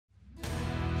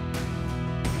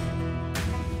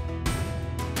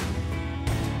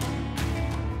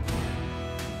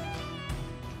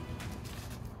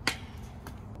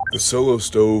The Solo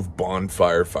Stove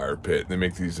Bonfire fire pit. They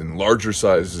make these in larger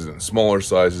sizes and smaller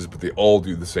sizes, but they all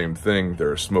do the same thing.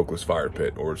 They're a smokeless fire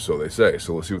pit, or so they say.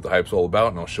 So let's see what the hype's all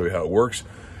about, and I'll show you how it works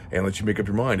and let you make up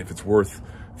your mind if it's worth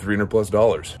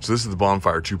 $300+. So this is the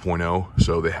Bonfire 2.0.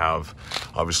 So they have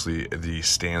obviously the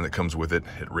stand that comes with it.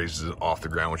 It raises it off the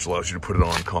ground, which allows you to put it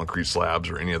on concrete slabs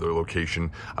or any other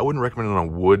location. I wouldn't recommend it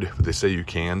on wood, but they say you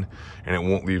can, and it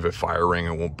won't leave a fire ring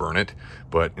and it won't burn it.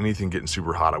 But anything getting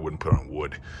super hot, I wouldn't put on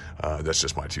wood. That's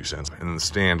just my 2 cents. And then the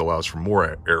stand allows for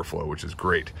more airflow, which is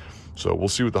great. So we'll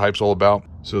see what the hype's all about.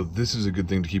 So this is a good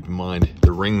thing to keep in mind.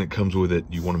 The ring that comes with it,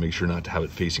 you want to make sure not to have it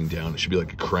facing down. It should be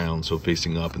like a crown, so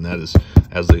facing up, and that is,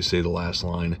 as they say, the last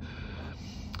line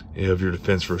of your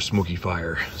defense for a smoky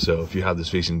fire. So if you have this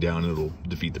facing down, it'll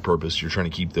defeat the purpose. You're trying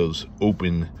to keep those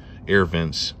open air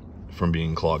vents from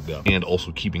being clogged up, and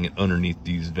also keeping it underneath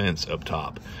these vents up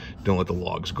top. Don't let the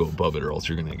logs go above it, or else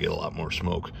you're going to get a lot more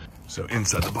smoke. So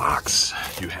inside the box,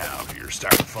 you have your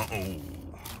styrofoam.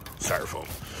 Styrofoam.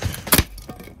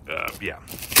 Yeah.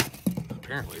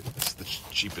 Apparently, it's the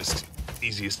cheapest,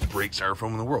 easiest to break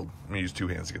styrofoam in the world. I'm gonna use 2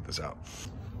 hands to get this out.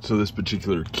 So this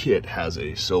particular kit has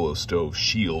a Solo Stove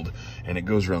shield, and it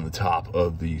goes around the top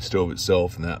of the stove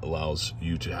itself, and that allows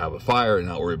you to have a fire and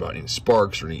not worry about any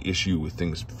sparks or any issue with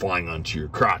things flying onto your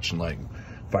crotch and lighting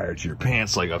fire to your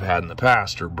pants like I've had in the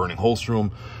past, or burning holes through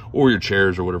them, or your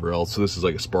chairs or whatever else. So this is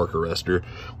like a spark arrestor,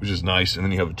 which is nice. And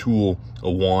then you have a tool,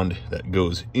 a wand that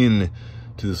goes in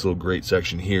to this little grate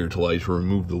section here to allow you to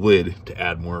remove the lid to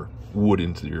add more wood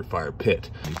into your fire pit.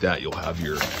 Like that, you'll have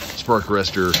your spark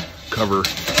arrestor cover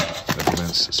that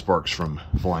prevents sparks from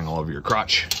flying all over your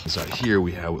crotch. Inside here,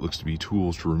 we have what looks to be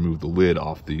tools to remove the lid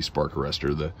off the spark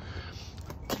arrestor, the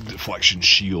deflection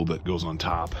shield that goes on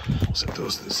top. We'll set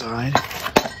those to the side.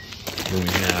 Then we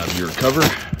have your cover,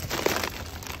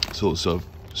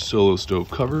 Solo Stove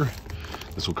cover.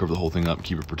 This will cover the whole thing up,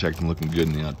 keep it protected and looking good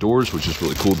in the outdoors, which is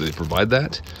really cool that they provide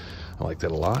that. I like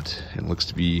that a lot. And it looks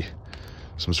to be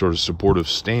some sort of supportive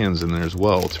stands in there as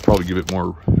well to probably give it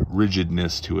more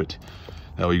rigidness to it.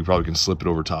 That way you probably can slip it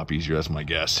over top easier, that's my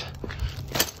guess.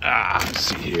 Let's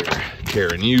see here.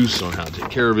 Care and use on how to take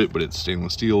care of it, but it's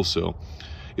stainless steel, so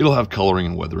it'll have coloring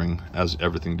and weathering, as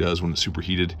everything does when it's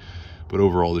superheated. But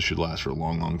overall, this should last for a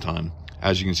long, long time.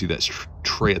 As you can see, that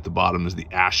tray at the bottom is the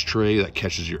ash tray that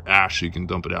catches your ash, so you can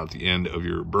dump it out at the end of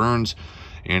your burns.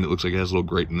 And it looks like it has a little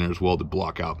grate in there as well to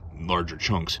block out larger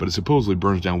chunks. But it supposedly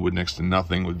burns down wood next to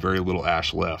nothing with very little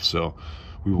ash left, so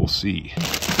we will see.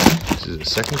 This is a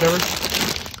second cover.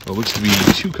 Well, it looks to be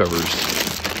 2 covers.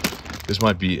 This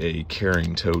might be a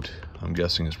carrying tote. I'm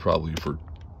guessing it's probably for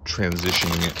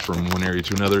transitioning it from one area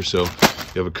to another. So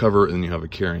you have a cover and then you have a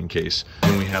carrying case.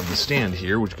 Then we have the stand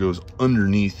here, which goes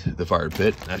underneath the fire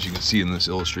pit, as you can see in this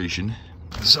illustration.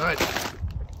 The side,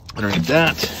 underneath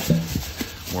that,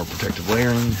 more protective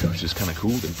layering, which is kind of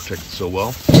cool. They protect it so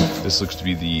well. This looks to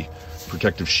be the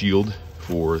protective shield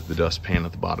for the dust pan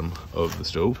at the bottom of the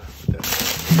stove. We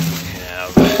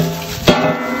have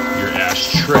your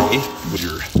ash tray with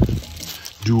your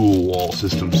dual wall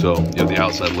system. So you have the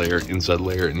outside layer, inside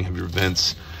layer, and you have your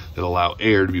vents that allow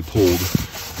air to be pulled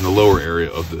in the lower area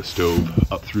of the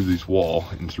stove up through this wall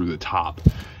and through the top.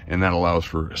 And that allows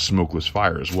for a smokeless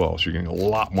fire as well. So you're getting a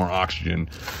lot more oxygen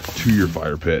to your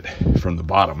fire pit from the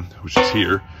bottom, which is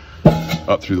here,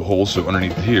 up through the holes. So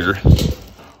underneath here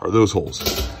are those holes.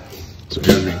 So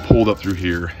air is being pulled up through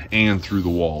here and through the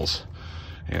walls.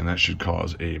 And that should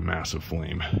cause a massive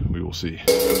flame. We will see.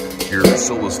 Your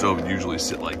Solo Stove would usually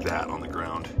sit like that on the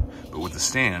ground, but with the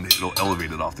stand, it'll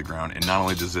elevate it off the ground. And not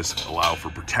only does this allow for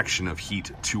protection of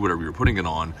heat to whatever you're putting it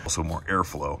on, also more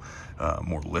airflow,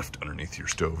 more lift underneath your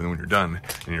stove. And then when you're done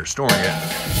and you're storing it,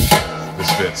 this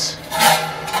fits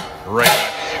right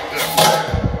back.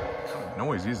 Kind of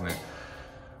noise, isn't it?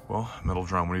 Well, metal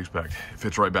drum, what do you expect? It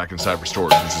fits right back inside for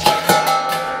storage, which is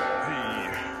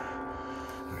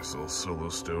nice little Solo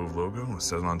Stove logo. It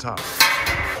says on top.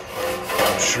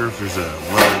 I'm sure if there's a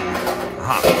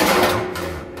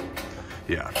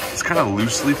yeah, it's kind of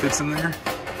loosely fits in there.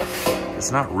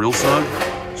 It's not real snug,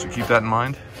 so keep that in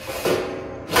mind.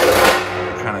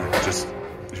 Kind of just,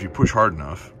 if you push hard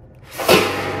enough,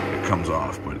 it comes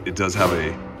off, but it does have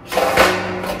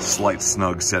a slight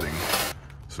snug setting.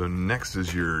 So next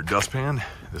is your dustpan.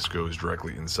 This goes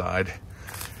directly inside,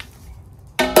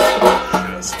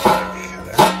 just like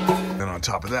that. Then on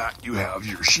top of that, you have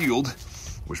your shield,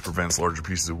 which prevents larger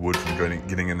pieces of wood from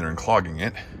getting in there and clogging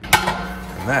it.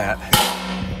 And that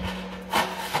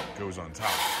goes on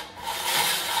top.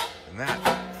 And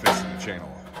that fits in the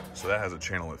channel. So that has a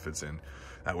channel it fits in.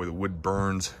 That way the wood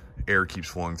burns, air keeps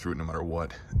flowing through it no matter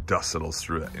what, dust settles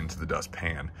through it into the dust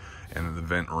pan, and then the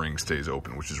vent ring stays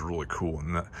open, which is really cool,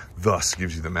 and that thus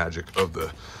gives you the magic of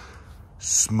the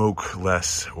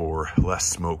smokeless or less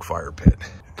smoke fire pit.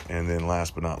 And then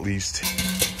last but not least,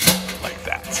 like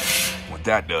that. What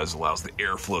that does allows the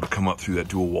airflow to come up through that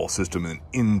dual wall system and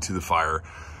into the fire,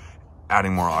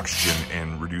 adding more oxygen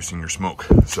and reducing your smoke.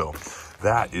 So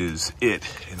that is it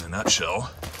in a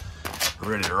nutshell.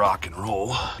 We're ready to rock and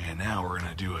roll. And now we're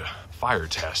gonna do a fire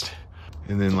test.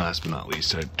 And then last but not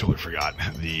least, I totally forgot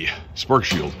the spark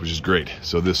shield, which is great.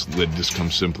 So this lid just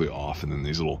comes simply off, and then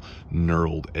these little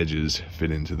knurled edges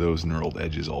fit into those knurled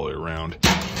edges all the way around.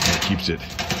 And it keeps it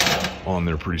on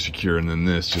there pretty secure. And then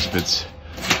this just fits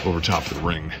over top of the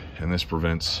ring. And this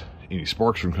prevents any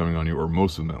sparks from coming on you, or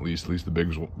most of them at least the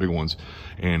big ones,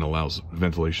 and allows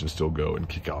ventilation to still go and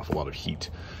kick off a lot of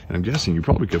heat. And I'm guessing you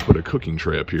probably could put a cooking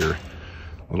tray up here,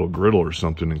 a little griddle or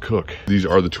something, and cook. These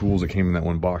are the tools that came in that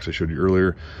one box I showed you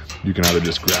earlier. You can either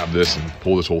just grab this and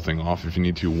pull this whole thing off if you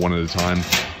need to, one at a time,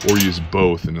 or use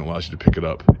both, and it allows you to pick it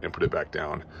up and put it back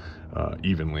down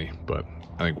evenly. But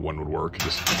I think one would work.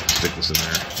 Just stick this in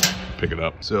there, pick it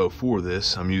up. So for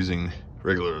this, I'm using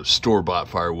regular store-bought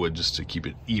firewood just to keep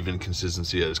it even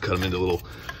consistency. I just cut them into little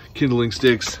kindling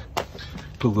sticks,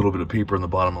 put a little bit of paper on the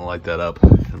bottom and light that up.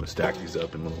 I'm gonna stack these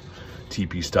up in little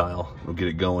TP style. We'll get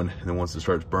it going, and then once it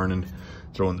starts burning,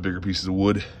 throw in the bigger pieces of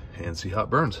wood and see how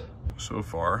it burns. So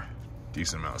far,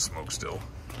 decent amount of smoke still,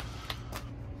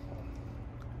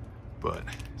 but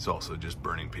it's also just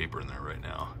burning paper in there right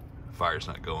now. Fire's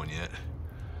not going yet,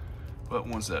 but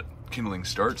once that kindling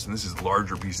starts, and this is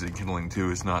larger pieces of kindling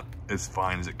too, it's not as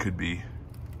fine as it could be,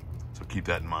 so keep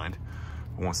that in mind.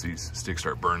 But once these sticks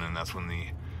start burning, that's when the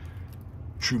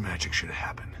true magic should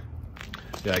happen.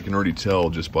 Yeah, I can already tell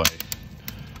just by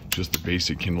the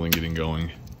basic kindling getting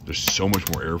going, there's so much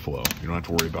more airflow. You don't have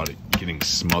to worry about it getting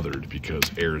smothered because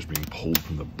air is being pulled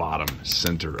from the bottom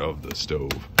center of the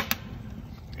stove,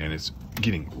 and it's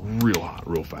getting real hot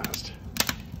real fast.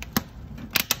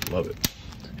 Love it.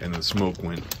 And the smoke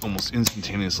went almost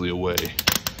instantaneously away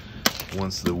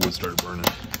once the wood started burning.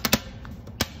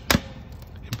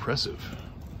 Impressive.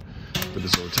 Put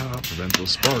this over top, prevent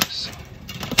those sparks.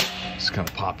 It's kind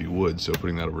of poppy wood, so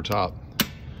putting that over top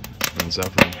prevents that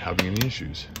from having any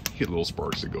issues. You get little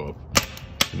sparks that go up,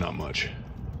 but not much.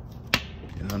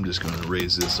 And I'm just going to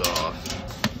raise this off.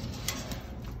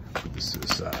 Put this to the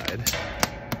side.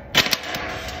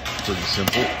 Pretty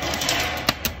simple.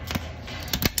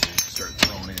 Start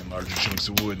throwing in larger chunks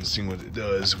of wood and seeing what it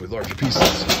does with larger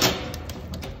pieces.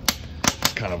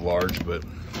 It's kind of large, but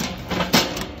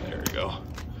there we go.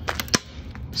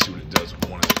 Let's see what it does with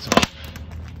one at a time.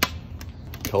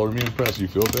 Color me impressed. You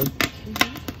feel it, babe?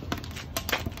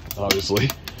 Obviously,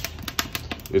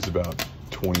 it's about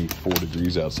 24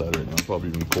 degrees outside right now, probably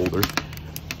even colder.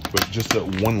 But just that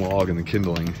one log in the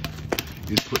kindling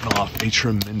is putting off a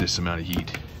tremendous amount of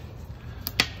heat.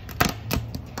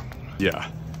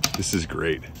 Yeah, this is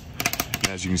great. And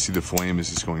as you can see, the flame is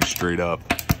just going straight up,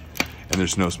 and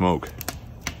there's no smoke.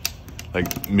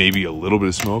 Like maybe a little bit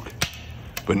of smoke,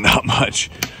 but not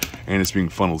much. And it's being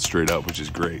funneled straight up, which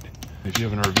is great. If you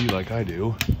have an RV like I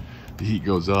do, the heat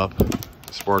goes up.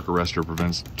 The spark arrestor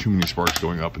prevents too many sparks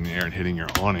going up in the air and hitting your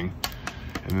awning.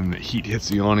 And then the heat hits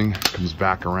the awning, comes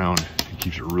back around, and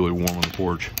keeps it really warm on the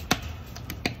porch.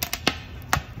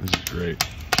 This is great.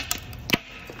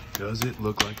 Does it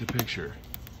look like the picture?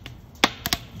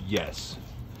 Yes.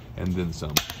 And then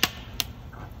some.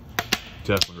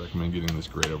 Definitely recommend getting this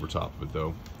grate over top of it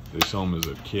though. They sell them as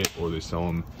a kit, or they sell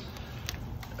them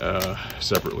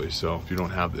separately. So if you don't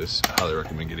have this, I highly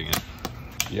recommend getting it.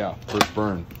 Yeah, first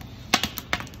burn.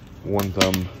 1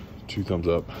 thumb, 2 thumbs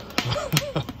up.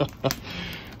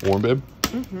 Warm, babe?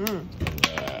 Mm-hmm.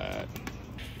 Right.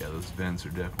 Yeah, those vents are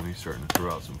definitely starting to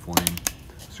throw out some flame.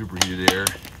 Superheated air.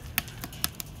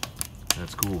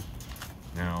 That's cool.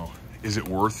 Now, is it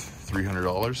worth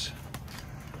 $300?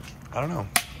 I don't know.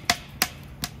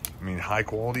 I mean, high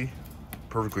quality,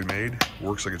 perfectly made,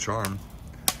 works like a charm.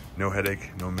 No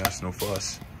headache, no mess, no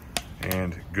fuss,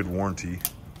 and good warranty.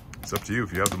 It's up to you.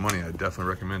 If you have the money, I definitely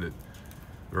recommend it.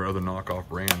 There are other knockoff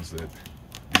brands that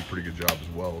do a pretty good job as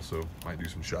well, so might do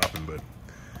some shopping, but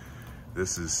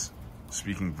this is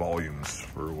speaking volumes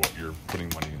for what you're putting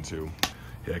money into.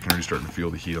 Yeah, I can already start to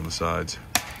feel the heat on the sides,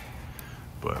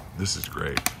 but this is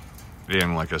great.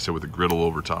 And like I said, with the griddle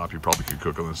over top, you probably could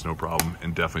cook on this no problem,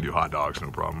 and definitely do hot dogs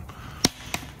no problem.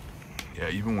 Yeah,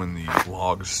 even when the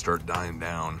logs start dying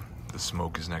down, the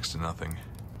smoke is next to nothing.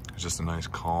 It's just a nice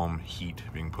calm heat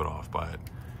being put off by it.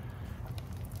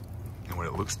 And what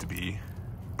it looks to be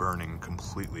burning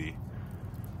completely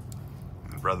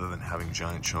rather than having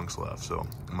giant chunks left. So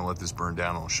I'm gonna let this burn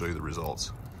down and I'll show you the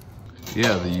results.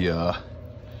 Yeah,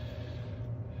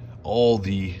 all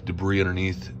the debris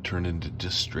underneath turned into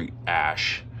just straight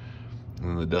ash, and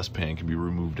then the dustpan can be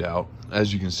removed out.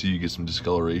 As you can see, you get some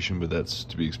discoloration, but that's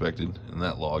to be expected, and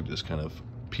that log just kind of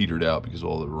petered out because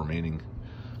all the remaining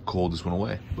coal just went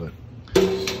away. But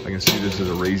I can see this as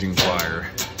a raising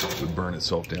fire. It would burn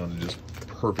itself down to just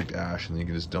perfect ash, and then you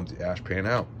can just dump the ash pan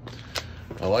out.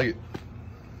 I like it.